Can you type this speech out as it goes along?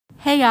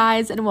Hey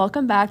guys, and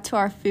welcome back to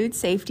our Food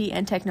Safety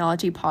and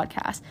Technology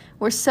podcast.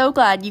 We're so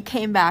glad you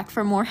came back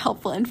for more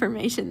helpful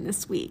information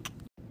this week.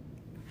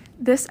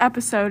 This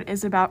episode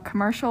is about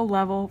commercial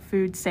level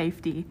food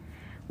safety.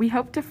 We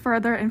hope to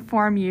further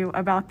inform you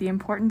about the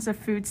importance of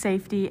food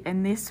safety,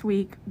 and this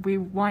week we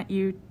want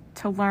you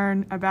to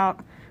learn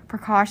about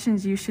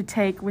precautions you should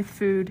take with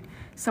food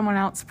someone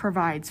else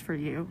provides for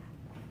you.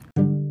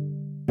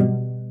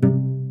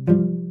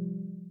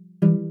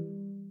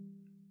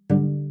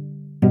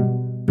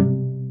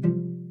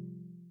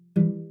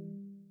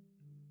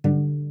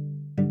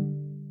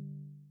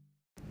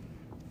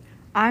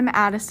 I'm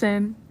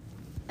Addison.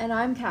 And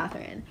I'm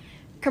Catherine.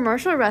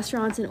 Commercial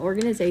restaurants and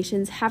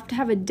organizations have to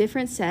have a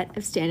different set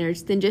of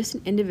standards than just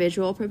an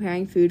individual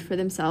preparing food for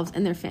themselves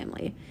and their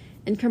family.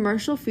 And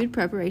commercial food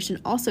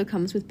preparation also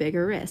comes with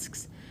bigger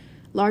risks.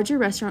 Larger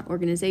restaurant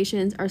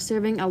organizations are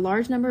serving a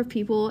large number of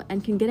people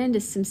and can get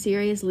into some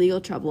serious legal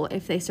trouble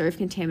if they serve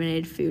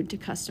contaminated food to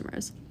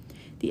customers.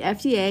 The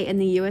FDA and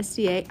the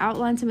USDA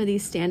outline some of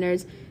these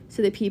standards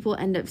so that people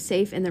end up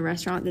safe in the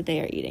restaurant that they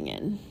are eating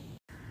in.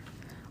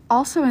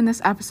 Also in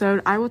this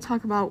episode, I will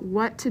talk about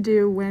what to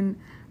do when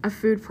a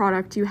food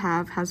product you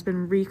have has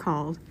been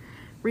recalled.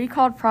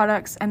 Recalled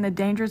products and the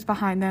dangers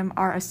behind them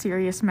are a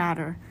serious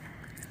matter.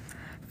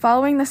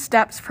 Following the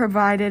steps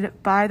provided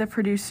by the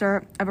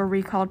producer of a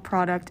recalled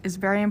product is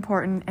very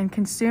important, and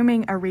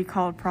consuming a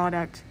recalled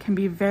product can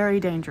be very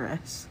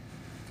dangerous.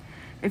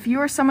 If you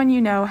or someone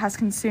you know has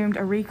consumed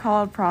a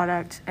recalled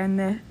product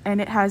and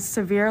it has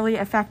severely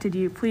affected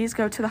you, please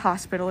go to the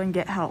hospital and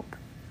get help.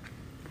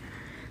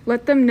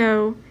 Let them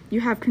know you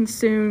have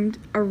consumed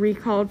a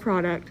recalled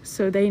product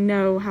so they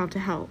know how to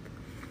help.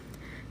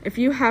 If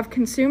you have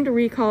consumed a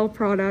recalled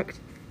product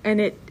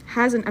and it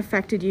hasn't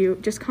affected you,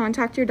 just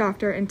contact your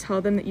doctor and tell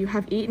them that you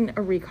have eaten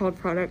a recalled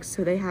product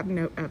so they have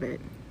note of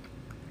it.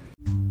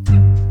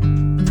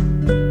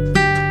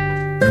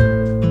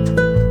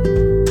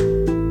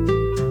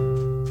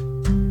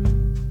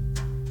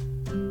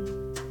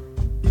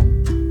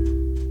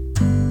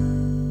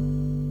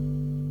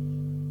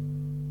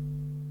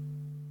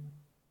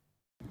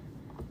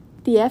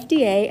 The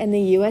FDA and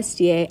the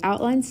USDA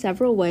outline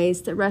several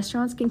ways that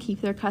restaurants can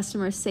keep their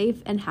customers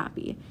safe and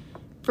happy.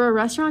 For a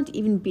restaurant to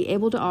even be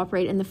able to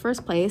operate in the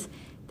first place,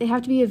 they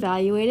have to be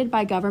evaluated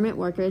by government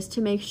workers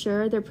to make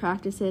sure their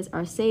practices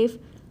are safe,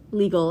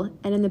 legal,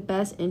 and in the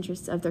best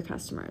interests of their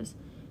customers.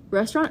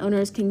 Restaurant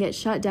owners can get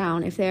shut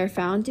down if they are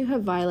found to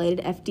have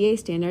violated FDA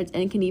standards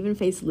and can even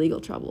face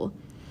legal trouble.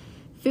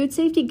 Food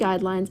safety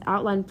guidelines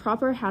outline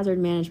proper hazard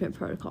management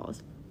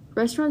protocols.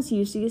 Restaurants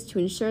use these to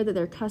ensure that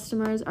their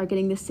customers are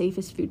getting the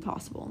safest food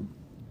possible.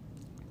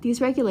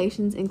 These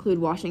regulations include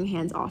washing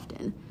hands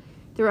often.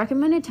 The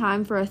recommended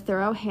time for a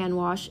thorough hand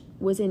wash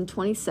was in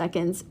 20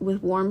 seconds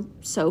with warm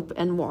soap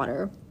and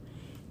water.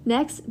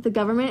 Next, the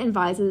government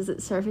advises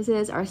that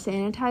surfaces are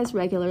sanitized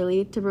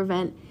regularly to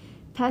prevent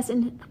pest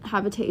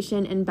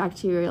inhabitation and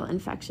bacterial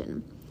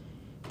infection.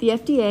 The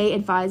FDA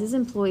advises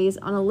employees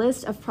on a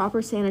list of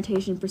proper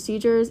sanitation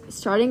procedures,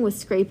 starting with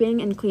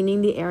scraping and cleaning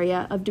the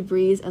area of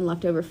debris and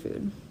leftover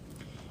food.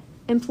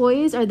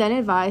 Employees are then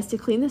advised to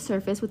clean the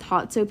surface with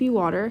hot soapy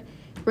water,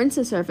 rinse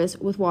the surface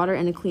with water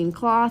and a clean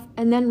cloth,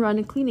 and then run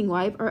a cleaning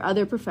wipe or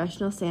other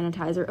professional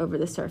sanitizer over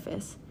the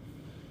surface.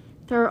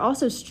 There are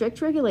also strict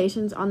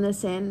regulations on the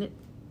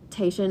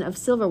sanitation of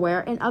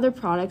silverware and other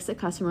products that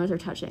customers are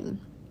touching.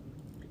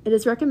 It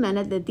is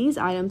recommended that these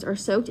items are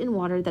soaked in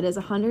water that is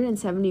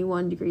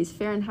 171 degrees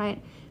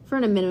Fahrenheit for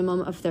a minimum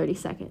of 30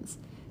 seconds.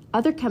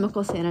 Other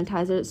chemical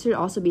sanitizers should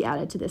also be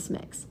added to this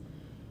mix.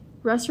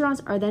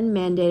 Restaurants are then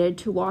mandated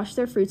to wash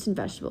their fruits and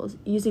vegetables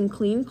using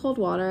clean cold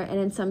water and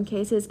in some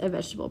cases a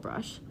vegetable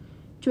brush.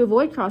 To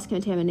avoid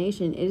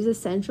cross-contamination, it is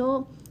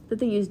essential that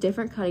they use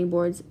different cutting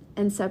boards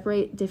and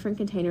separate different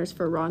containers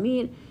for raw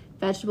meat,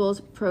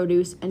 vegetables,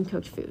 produce, and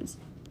cooked foods.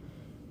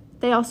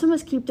 They also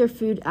must keep their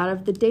food out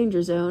of the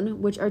danger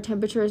zone, which are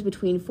temperatures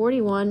between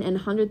 41 and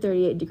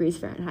 138 degrees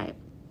Fahrenheit,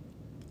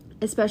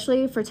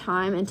 especially for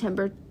time and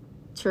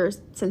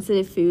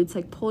temperature-sensitive foods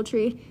like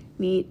poultry,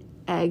 meat,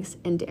 eggs,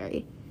 and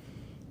dairy.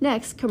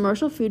 Next,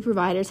 commercial food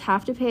providers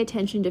have to pay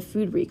attention to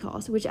food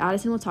recalls, which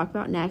Addison will talk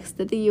about next,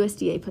 that the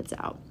USDA puts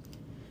out.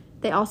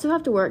 They also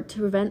have to work to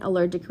prevent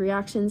allergic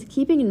reactions,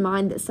 keeping in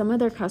mind that some of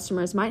their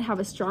customers might have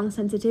a strong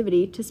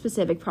sensitivity to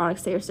specific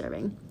products they are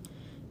serving.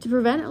 To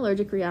prevent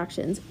allergic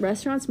reactions,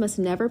 restaurants must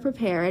never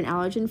prepare an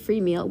allergen-free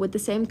meal with the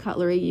same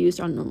cutlery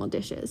used on normal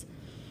dishes.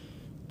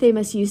 They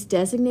must use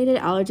designated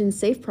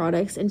allergen-safe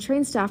products and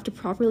train staff to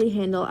properly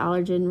handle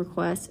allergen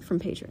requests from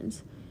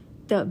patrons.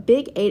 The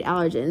Big 8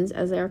 allergens,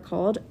 as they are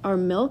called, are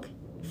milk,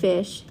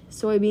 fish,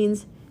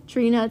 soybeans,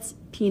 tree nuts,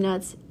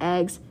 peanuts,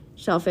 eggs,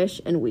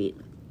 shellfish, and wheat.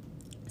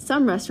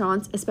 Some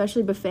restaurants,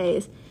 especially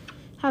buffets,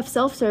 have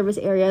self-service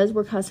areas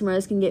where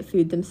customers can get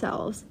food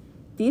themselves.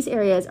 These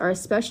areas are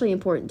especially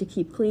important to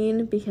keep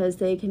clean because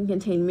they can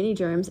contain many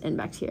germs and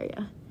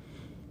bacteria.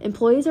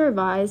 Employees are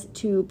advised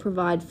to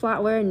provide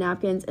flatware,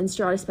 napkins, and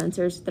straw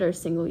dispensers that are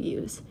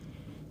single-use.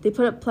 They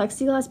put up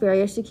plexiglass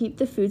barriers to keep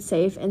the food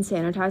safe and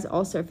sanitize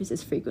all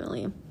surfaces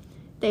frequently.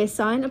 They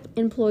assign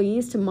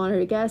employees to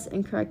monitor guests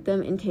and correct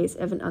them in case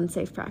of an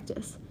unsafe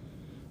practice.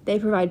 They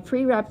provide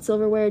pre-wrapped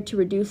silverware to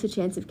reduce the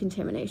chance of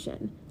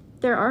contamination.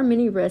 There are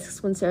many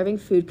risks when serving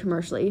food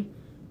commercially,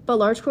 but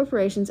large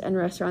corporations and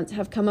restaurants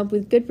have come up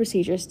with good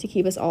procedures to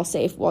keep us all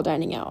safe while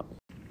dining out.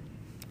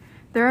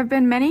 There have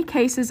been many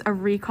cases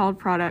of recalled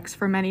products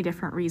for many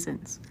different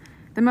reasons.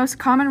 The most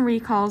common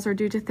recalls are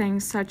due to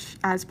things such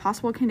as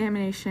possible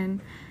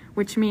contamination,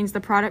 which means the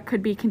product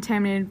could be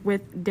contaminated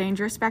with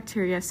dangerous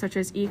bacteria such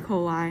as E.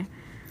 coli.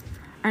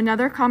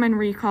 Another common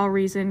recall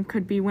reason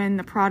could be when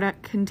the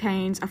product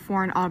contains a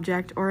foreign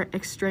object or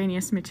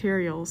extraneous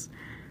materials,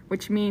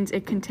 which means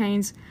it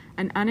contains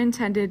an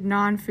unintended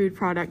non-food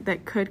product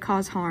that could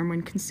cause harm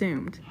when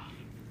consumed.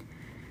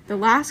 The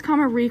last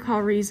common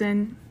recall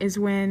reason is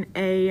when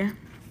a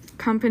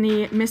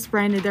company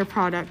misbranded their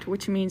product,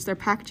 which means their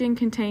packaging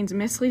contains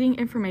misleading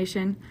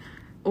information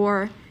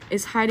or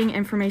is hiding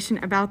information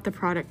about the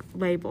product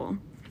label.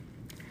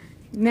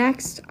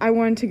 Next, I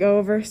wanted to go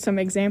over some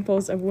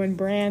examples of when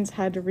brands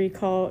had to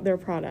recall their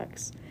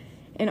products.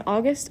 In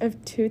August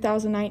of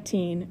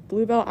 2019,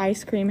 Bluebell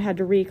Ice Cream had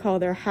to recall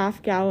their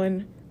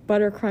half-gallon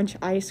Butter Crunch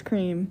ice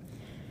cream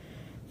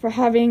for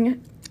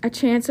having a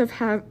chance of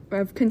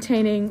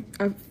containing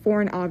a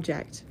foreign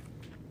object.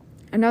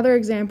 Another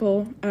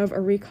example of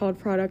a recalled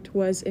product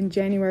was in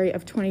January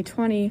of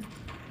 2020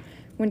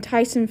 when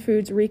Tyson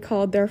Foods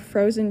recalled their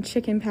frozen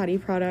chicken patty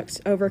products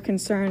over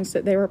concerns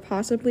that they were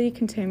possibly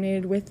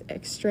contaminated with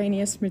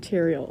extraneous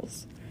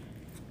materials.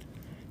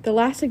 The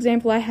last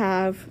example I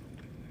have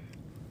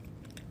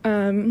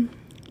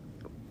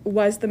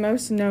was the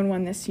most known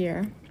one this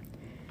year.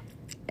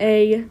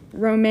 A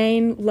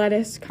romaine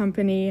lettuce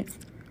company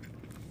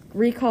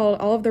recalled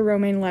all of the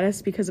romaine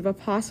lettuce because of a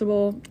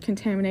possible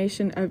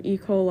contamination of E.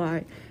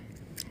 coli.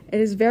 It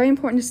is very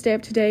important to stay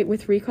up to date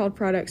with recalled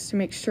products to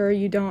make sure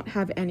you don't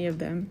have any of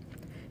them.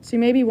 So you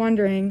may be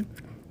wondering,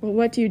 well,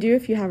 what do you do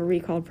if you have a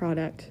recalled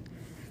product?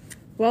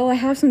 Well, I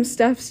have some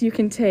steps you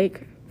can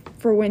take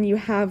for when you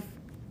have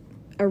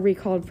a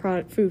recalled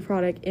food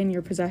product in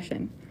your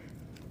possession.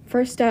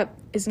 First step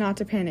is not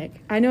to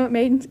panic. I know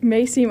it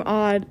may seem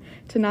odd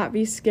to not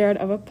be scared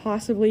of a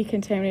possibly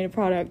contaminated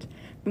product,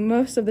 but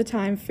most of the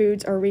time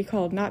foods are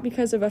recalled not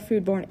because of a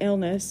foodborne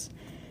illness,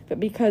 but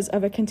because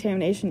of a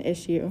contamination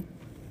issue.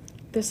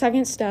 The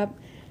second step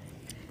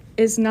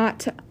is not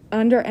to,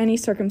 under any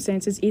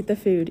circumstances, eat the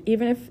food.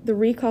 Even if the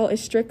recall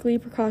is strictly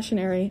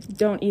precautionary,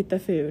 don't eat the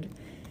food.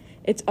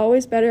 It's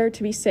always better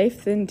to be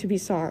safe than to be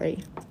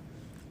sorry.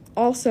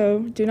 Also,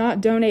 do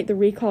not donate the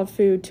recalled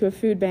food to a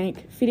food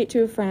bank, feed it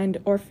to a friend,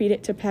 or feed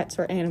it to pets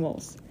or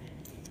animals.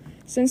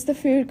 Since the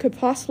food could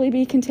possibly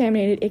be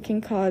contaminated, it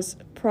can cause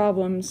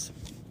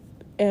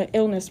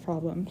illness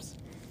problems.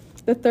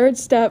 The third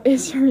step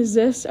is to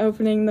resist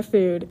opening the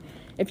food.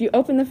 If you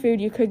open the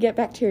food, you could get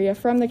bacteria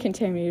from the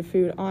contaminated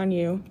food on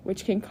you,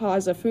 which can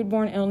cause a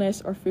foodborne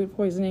illness or food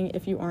poisoning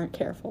if you aren't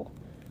careful.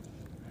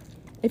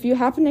 If you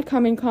happen to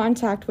come in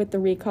contact with the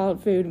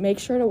recalled food, make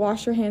sure to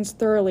wash your hands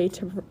thoroughly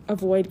to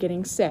avoid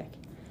getting sick.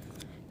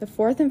 The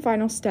fourth and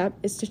final step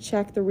is to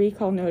check the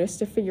recall notice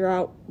to figure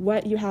out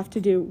what you have to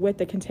do with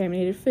the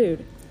contaminated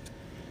food.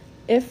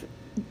 If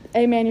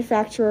a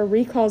manufacturer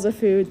recalls a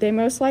food, they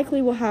most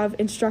likely will have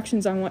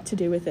instructions on what to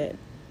do with it.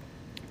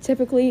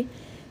 Typically,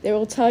 they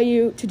will tell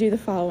you to do the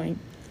following: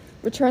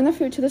 return the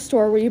food to the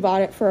store where you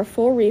bought it for a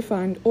full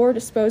refund, or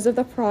dispose of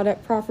the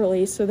product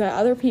properly so that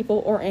other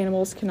people or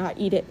animals cannot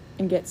eat it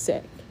and get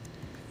sick.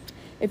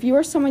 If you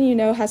or someone you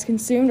know has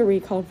consumed a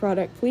recalled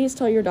product, please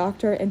tell your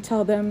doctor and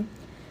tell them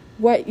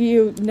what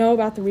you know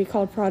about the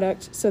recalled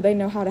product so they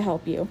know how to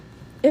help you.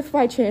 If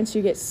by chance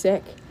you get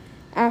sick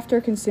after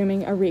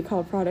consuming a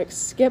recalled product,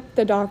 skip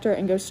the doctor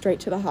and go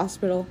straight to the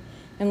hospital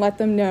and let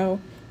them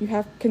know you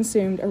have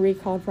consumed a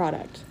recalled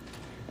product.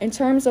 In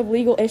terms of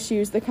legal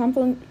issues, the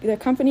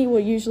company will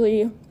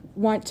usually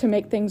want to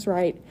make things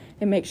right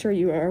and make sure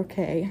you are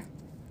okay.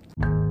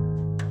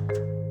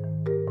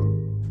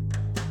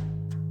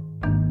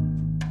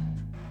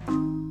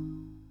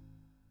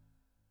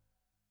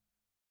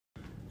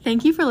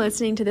 Thank you for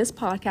listening to this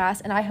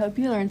podcast, and I hope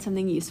you learned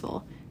something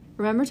useful.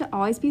 Remember to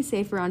always be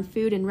safe around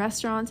food in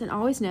restaurants and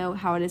always know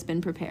how it has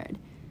been prepared.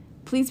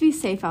 Please be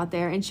safe out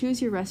there and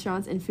choose your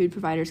restaurants and food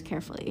providers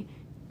carefully.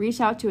 Reach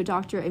out to a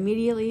doctor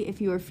immediately if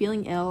you are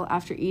feeling ill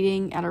after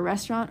eating at a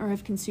restaurant or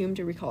have consumed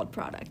a recalled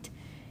product.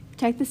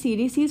 Check the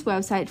CDC's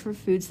website for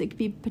foods that could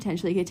be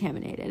potentially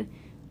contaminated.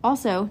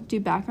 Also,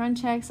 do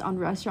background checks on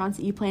restaurants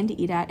that you plan to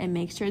eat at and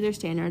make sure their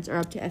standards are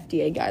up to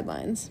FDA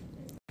guidelines.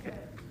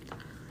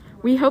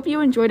 We hope you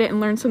enjoyed it and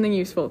learned something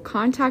useful.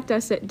 Contact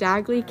us at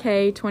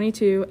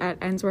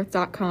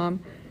dagleyk22@ensworth.com,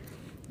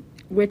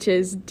 which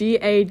is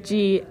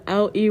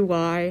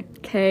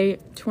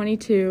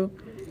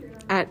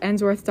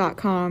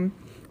DAGLEYK22@ensworth.com,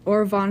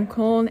 or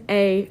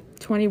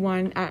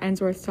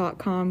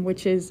voncolna21@ensworth.com,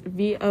 which is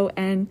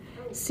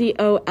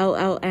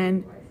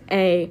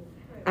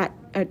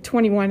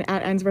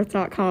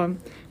VONCOLLNA21@ensworth.com,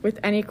 with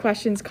any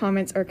questions,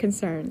 comments, or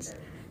concerns.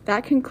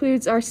 That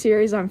concludes our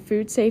series on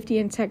food safety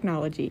and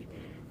technology.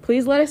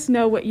 Please let us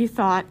know what you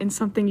thought and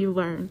something you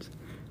learned.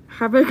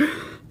 Have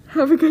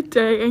a good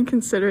day and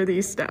consider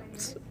these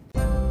steps.